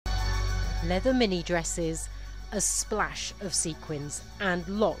Leather mini dresses, a splash of sequins and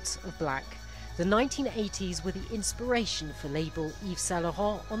lots of black. The 1980s were the inspiration for label Yves Saint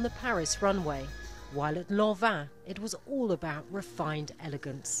Laurent on the Paris runway, while at Lanvin it was all about refined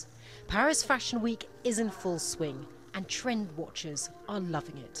elegance. Paris Fashion Week is in full swing and trend watchers are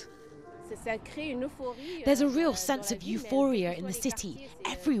loving it. There's a real sense of euphoria in the city,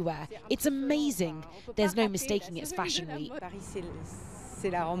 everywhere. It's amazing. There's no mistaking it's Fashion Week.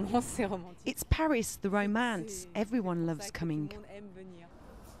 It's Paris, the romance. Everyone loves coming.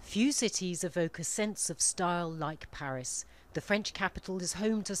 Few cities evoke a sense of style like Paris. The French capital is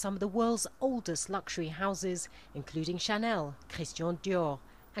home to some of the world's oldest luxury houses, including Chanel, Christian Dior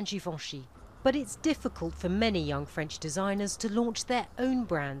and Givenchy. But it's difficult for many young French designers to launch their own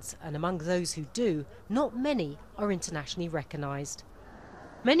brands, and among those who do, not many are internationally recognised.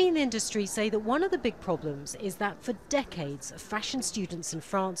 Many in the industry say that one of the big problems is that for decades, fashion students in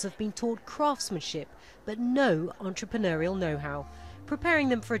France have been taught craftsmanship, but no entrepreneurial know-how, preparing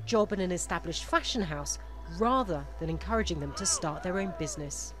them for a job in an established fashion house rather than encouraging them to start their own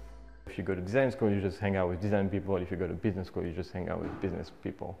business. If you go to design school, you just hang out with design people. If you go to business school, you just hang out with business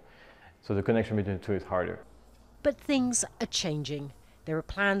people. So the connection between the two is harder. But things are changing. There are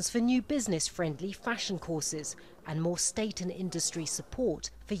plans for new business-friendly fashion courses and more state and industry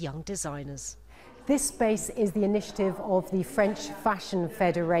support for young designers. This space is the initiative of the French Fashion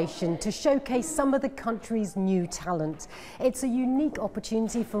Federation to showcase some of the country's new talent. It's a unique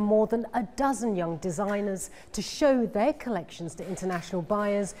opportunity for more than a dozen young designers to show their collections to international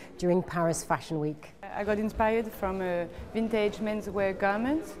buyers during Paris Fashion Week. I got inspired from vintage menswear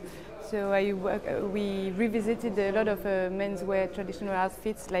garments. So we revisited a lot of menswear traditional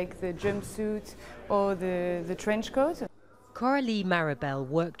outfits like the jumpsuit or the trench coat. Coralie Maribel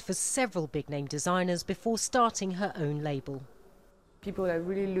worked for several big-name designers before starting her own label. People are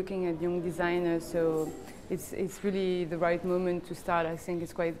really looking at young designers, so it's really the right moment to start. I think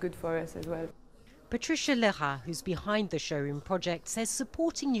it's quite good for us as well. Patricia Lerat, who's behind the showroom project, says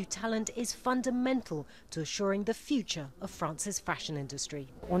supporting new talent is fundamental to assuring the future of France's fashion industry.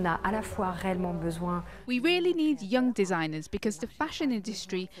 We really need young designers because the fashion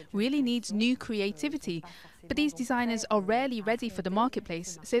industry really needs new creativity. But these designers are rarely ready for the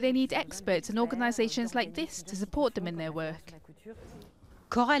marketplace, so they need experts and organisations like this to support them in their work.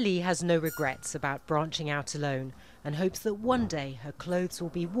 Coralie has no regrets about branching out alone and hopes that one day her clothes will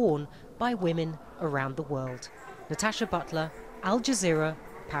be worn by women around the world. Natacha Butler, Al Jazeera,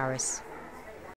 Paris.